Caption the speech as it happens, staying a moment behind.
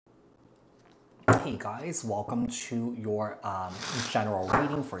Hey guys, welcome to your general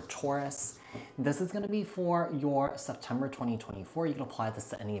reading for Taurus. This is going to be for your September 2024. You can apply this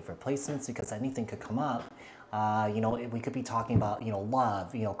to any of your placements because anything could come up. We could be talking about,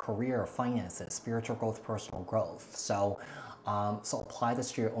 love, career, finances, spiritual growth, personal growth. So apply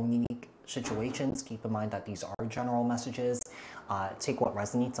this to your own unique situations. Keep in mind that these are general messages. Take what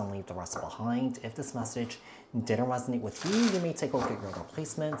resonates and leave the rest behind. If this message didn't resonate with you, you may take a look at your other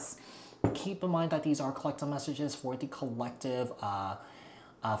placements. Keep in mind that these are collective messages for the collective,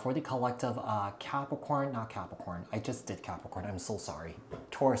 Capricorn, not Capricorn. I just did Capricorn. I'm so sorry.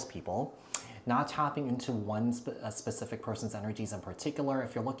 Taurus people. Not tapping into one specific person's energies in particular.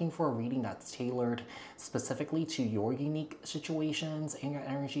 If you're looking for a reading that's tailored specifically to your unique situations and your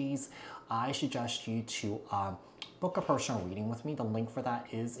energies, I suggest you to book a personal reading with me. The link for that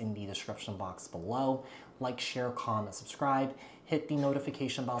is in the description box below. Like, share, comment, subscribe. Hit the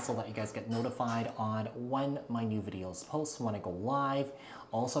notification bell so that you guys get notified on when my new videos post, when I go live.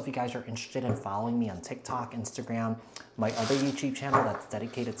 Also, if you guys are interested in following me on TikTok, Instagram, my other YouTube channel that's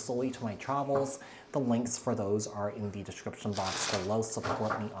dedicated solely to my travels, the links for those are in the description box below.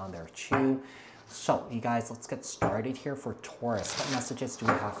 Support me on there too. So, you guys, let's get started here for Taurus. What messages do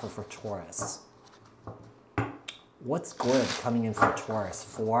we have for Taurus? What's good coming in for Taurus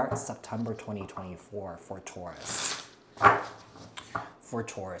for September 2024 for Taurus? For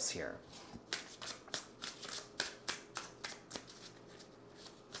Taurus here.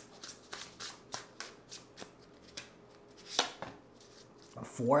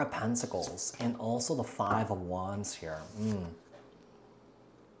 Four of Pentacles and also the Five of Wands here.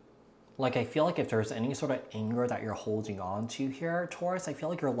 Like, I feel like if there's any sort of anger that you're holding on to here, Taurus, I feel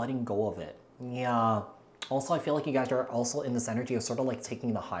like you're letting go of it. Yeah. Also, I feel like you guys are also in this energy of sort of like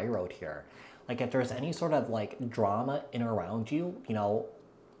taking the high road here. Like, if there's any sort of like drama in around you,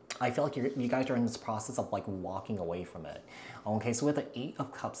 I feel like you guys are in this process of like walking away from it. Okay, so we have the Eight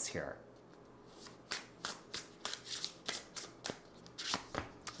of Cups here.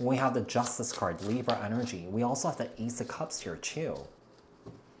 We have the Justice card, Libra energy. We also have the Ace of Cups here too.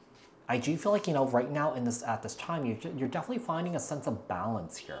 I do feel like, right now at this time, you're definitely finding a sense of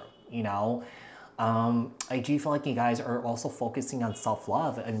balance here, I do feel like you guys are also focusing on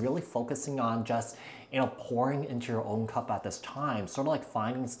self-love and really focusing on just, pouring into your own cup at this time, sort of like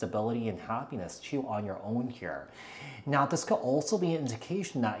finding stability and happiness too on your own here. Now, this could also be an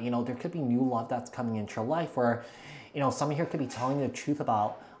indication that, there could be new love that's coming into your life where, someone here could be telling you the truth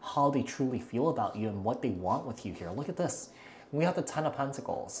about how they truly feel about you and what they want with you here. Look at this. We have the Ten of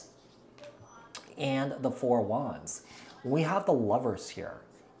Pentacles and the Four of Wands. We have the Lovers here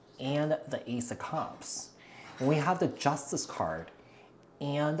and the Ace of Cups. We have the Justice card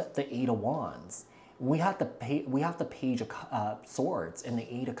and the Eight of Wands. We have the Page of Swords and the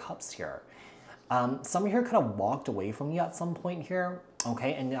Eight of Cups here. Someone here could have walked away from you at some point here,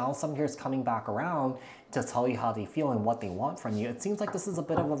 okay? And now someone here is coming back around to tell you how they feel and what they want from you. It seems like this is a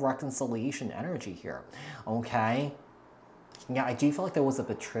bit of a reconciliation energy here, okay? Yeah, I do feel like there was a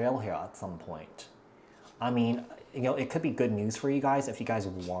betrayal here at some point. I mean, it could be good news for you guys if you guys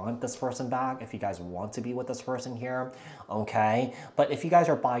want this person back, if you guys want to be with this person here, okay? But if you guys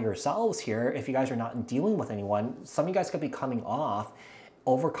are by yourselves here, if you guys are not dealing with anyone, some of you guys could be coming off,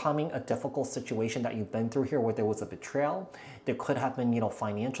 overcoming a difficult situation that you've been through here where there was a betrayal. There could have been,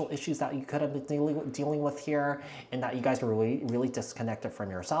 financial issues that you could have been dealing with here, and that you guys are really disconnected from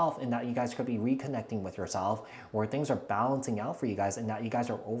yourself, and that you guys could be reconnecting with yourself where things are balancing out for you guys, and that you guys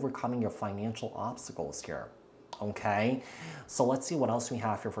are overcoming your financial obstacles here. Okay, so let's see what else we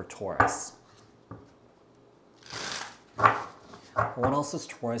have here for Taurus. What else does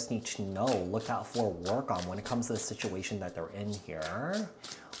Taurus need to know, look out for, work on when it comes to the situation that they're in here?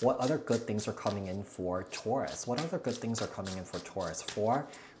 What other good things are coming in for Taurus? What other good things are coming in for Taurus for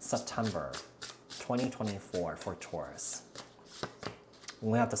September 2024 for Taurus?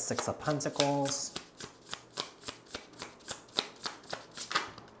 We have the Six of Pentacles.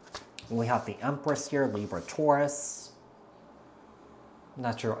 We have the Empress here, Libra, Taurus.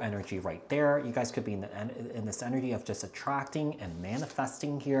 Natural energy right there. You guys could be in this energy of just attracting and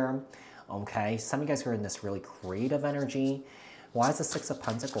manifesting here. Okay, some of you guys are in this really creative energy. Why is the Six of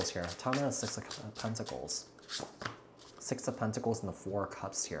Pentacles here? Tell me the Six of Pentacles. Six of Pentacles and the Four of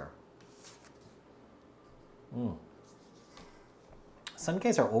Cups here. Some of you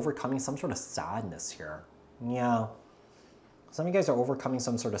guys are overcoming some sort of sadness here. Yeah. Some of you guys are overcoming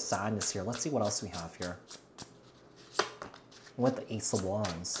some sort of sadness here. Let's see what else we have here. With the Ace of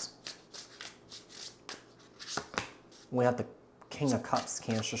Wands. We have the King of Cups,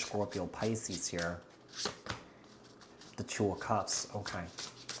 Cancer, Scorpio, Pisces here. The Two of Cups, okay.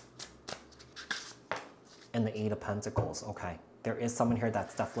 and the Eight of Pentacles. Okay, there is someone here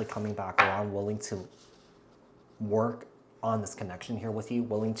that's definitely coming back around, willing to work on this connection here with you,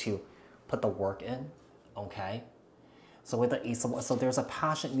 willing to put the work in. Okay, so with the Ace of, so there's a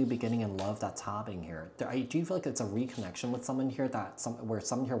passionate new beginning in love that's happening here. I do feel like it's a reconnection with someone here where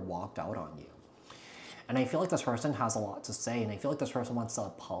someone here walked out on you. And I feel like this person has a lot to say, and I feel like this person wants to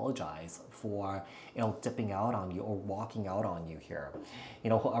apologize for, you know, dipping out on you or walking out on you here. You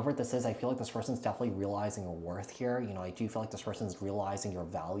know, whoever this is, I feel like this person's definitely realizing your worth here. You know, I do feel like this person's realizing your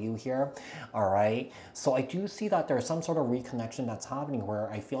value here. All right. So I do see that there's some sort of reconnection that's happening where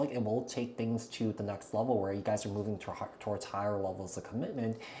I feel like it will take things to the next level where you guys are moving towards higher levels of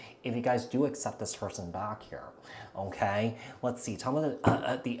commitment if you guys do accept this person back here. Okay. Let's see. Tell me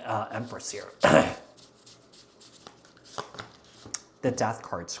the Empress here. The Death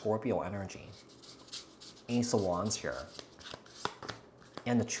card, Scorpio energy. Ace of Wands here.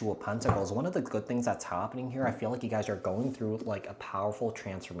 And the Two of Pentacles. One of the good things that's happening here, I feel like you guys are going through like a powerful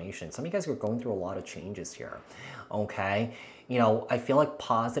transformation. Some of you guys are going through a lot of changes here. Okay. You know, I feel like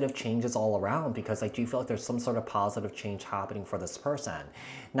positive changes all around because I do feel like there's some sort of positive change happening for this person.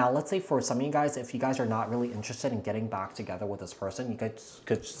 Now, let's say for some of you guys, if you guys are not really interested in getting back together with this person, you guys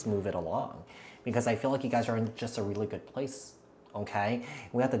could just move it along because I feel like you guys are in just a really good place. Okay,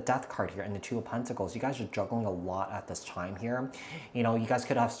 we have the Death card here and the Two of Pentacles. You guys are juggling a lot at this time here. You know, you guys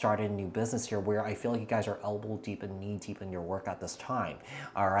could have started a new business here where I feel like you guys are elbow deep and knee deep in your work at this time.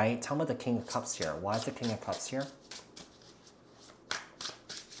 All right, tell me the King of Cups here. Why is the King of Cups here?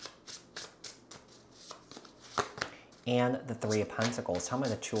 And the Three of Pentacles. Tell me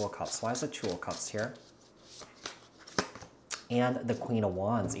the Two of Cups. Why is the Two of Cups here? And the Queen of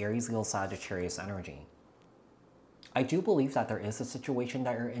Wands, Aries, Leo, Sagittarius energy. I do believe that there is a situation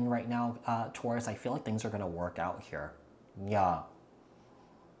that you're in right now, Taurus. I feel like things are going to work out here. Yeah.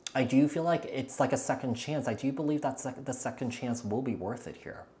 I do feel like it's like a second chance. I do believe that the second chance will be worth it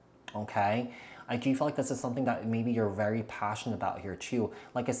here. Okay? I do feel like this is something that maybe you're very passionate about here too.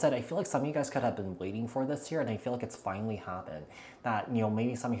 Like I said, I feel like some of you guys could have been waiting for this here, and I feel like it's finally happened. That, you know,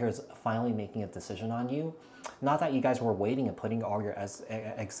 maybe some here is finally making a decision on you. Not that you guys were waiting and putting all your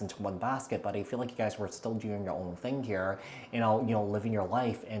eggs into one basket, but I feel like you guys were still doing your own thing here, you know, living your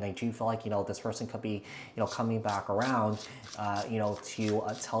life. And I do feel like, you know, this person could be, you know, coming back around, you know, to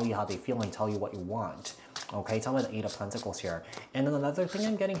tell you how they feel and tell you what you want. Okay, tell me the Eight of Pentacles here. And then another thing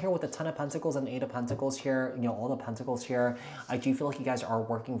I'm getting here with the Ten of Pentacles and Eight of Pentacles here, you know, all the Pentacles here, I do feel like you guys are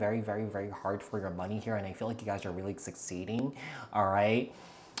working very, very, very hard for your money here. And I feel like you guys are really succeeding. All right.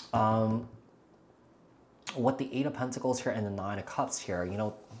 With the Eight of Pentacles here and the Nine of Cups here, you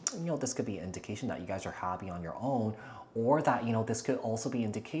know, this could be an indication that you guys are happy on your own, or that, you know, this could also be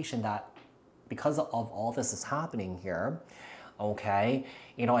indication that because of all this is happening here, okay,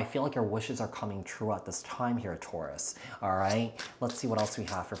 you know, I feel like your wishes are coming true at this time here, Taurus. All right, let's see what else we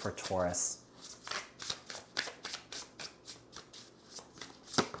have here for Taurus.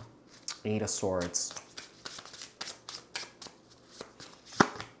 Eight of Swords.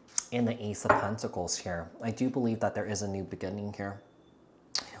 And the Ace of Pentacles here. I do believe that there is a new beginning here.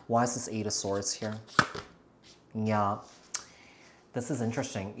 Why is this Eight of Swords here? Yeah, this is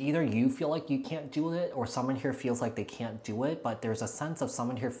interesting. Either you feel like you can't do it, or someone here feels like they can't do it, but there's a sense of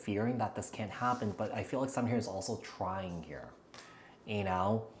someone here fearing that this can't happen, but I feel like someone here is also trying here. You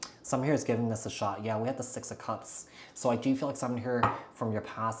know? Someone here is giving this a shot. Yeah, we have the Six of Cups. So I do feel like someone here from your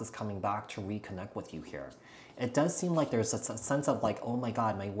past is coming back to reconnect with you here. It does seem like there's a sense of like, oh my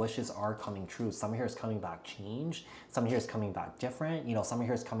God, my wishes are coming true. Someone here is coming back changed. Someone here is coming back different. You know, someone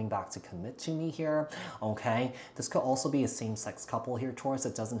here is coming back to commit to me here. Okay. This could also be a same-sex couple here, Taurus.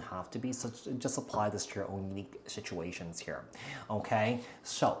 It doesn't have to be. So just apply this to your own unique situations here. Okay.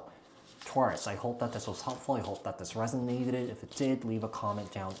 So, Taurus, I hope that this was helpful. I hope that this resonated. If it did, leave a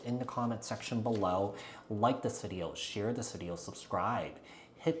comment down in the comment section below. Like this video, share this video, subscribe,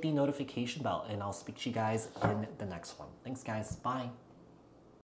 hit the notification bell, and I'll speak to you guys in the next one. Thanks, guys. Bye.